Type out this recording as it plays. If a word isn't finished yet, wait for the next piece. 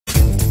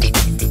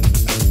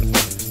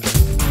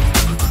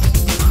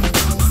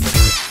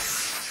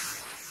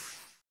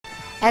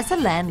As a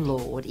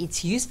landlord,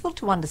 it's useful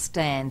to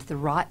understand the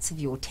rights of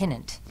your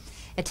tenant.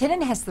 A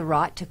tenant has the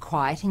right to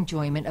quiet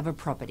enjoyment of a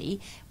property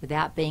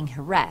without being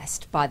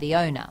harassed by the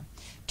owner.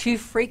 Too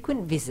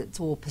frequent visits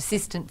or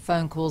persistent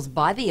phone calls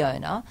by the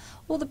owner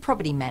or the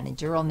property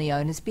manager on the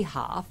owner's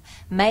behalf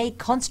may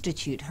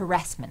constitute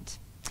harassment.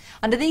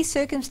 Under these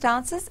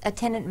circumstances, a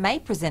tenant may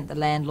present the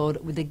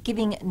landlord with a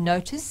giving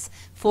notice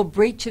for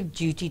breach of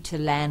duty to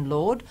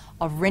landlord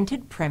of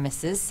rented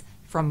premises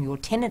from your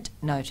tenant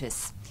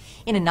notice.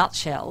 In a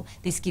nutshell,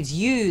 this gives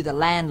you, the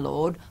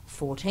landlord,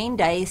 14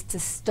 days to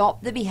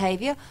stop the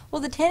behaviour, or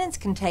the tenants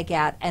can take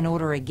out an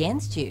order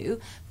against you,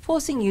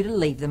 forcing you to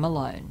leave them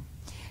alone.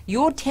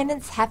 Your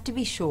tenants have to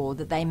be sure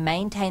that they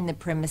maintain the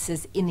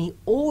premises in the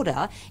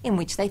order in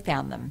which they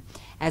found them.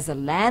 As a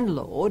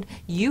landlord,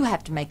 you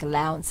have to make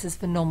allowances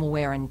for normal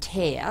wear and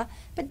tear,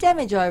 but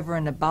damage over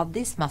and above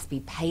this must be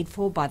paid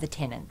for by the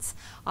tenants,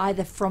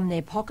 either from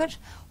their pocket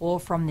or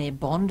from their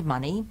bond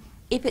money,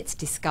 if it's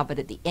discovered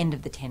at the end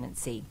of the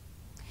tenancy.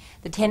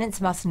 The tenants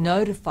must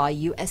notify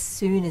you as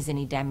soon as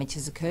any damage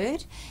has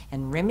occurred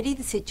and remedy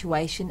the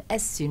situation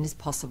as soon as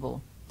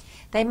possible.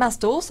 They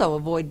must also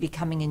avoid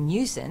becoming a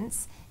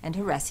nuisance and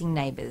harassing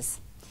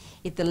neighbours.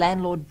 If the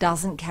landlord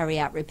doesn't carry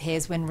out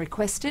repairs when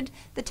requested,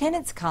 the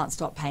tenants can't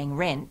stop paying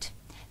rent.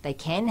 They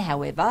can,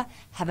 however,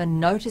 have a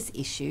notice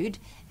issued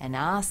and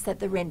ask that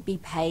the rent be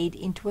paid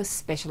into a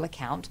special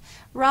account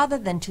rather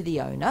than to the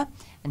owner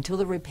until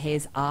the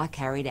repairs are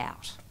carried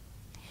out.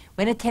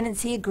 When a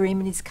tenancy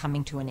agreement is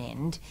coming to an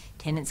end,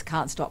 tenants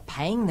can't stop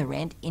paying the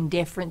rent in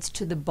deference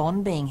to the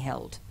bond being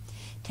held.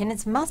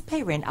 Tenants must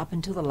pay rent up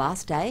until the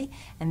last day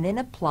and then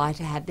apply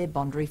to have their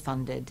bond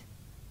refunded.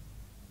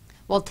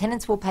 While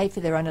tenants will pay for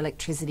their own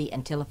electricity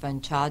and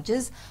telephone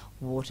charges,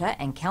 water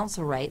and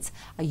council rates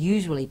are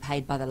usually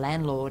paid by the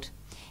landlord.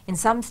 In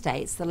some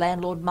states, the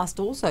landlord must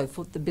also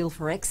foot the bill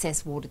for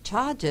excess water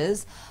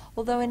charges,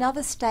 although in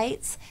other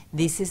states,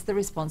 this is the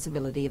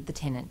responsibility of the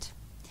tenant.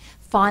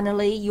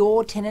 Finally,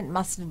 your tenant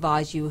must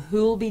advise you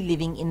who will be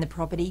living in the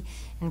property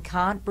and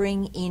can't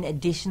bring in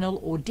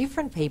additional or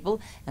different people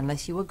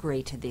unless you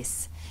agree to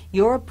this.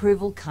 Your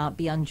approval can't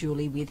be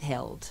unduly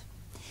withheld.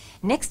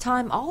 Next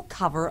time, I'll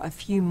cover a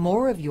few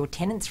more of your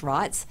tenants'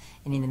 rights,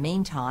 and in the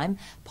meantime,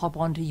 pop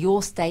onto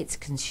your state's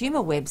consumer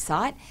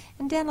website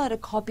and download a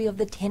copy of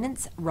the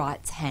Tenants'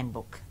 Rights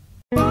Handbook.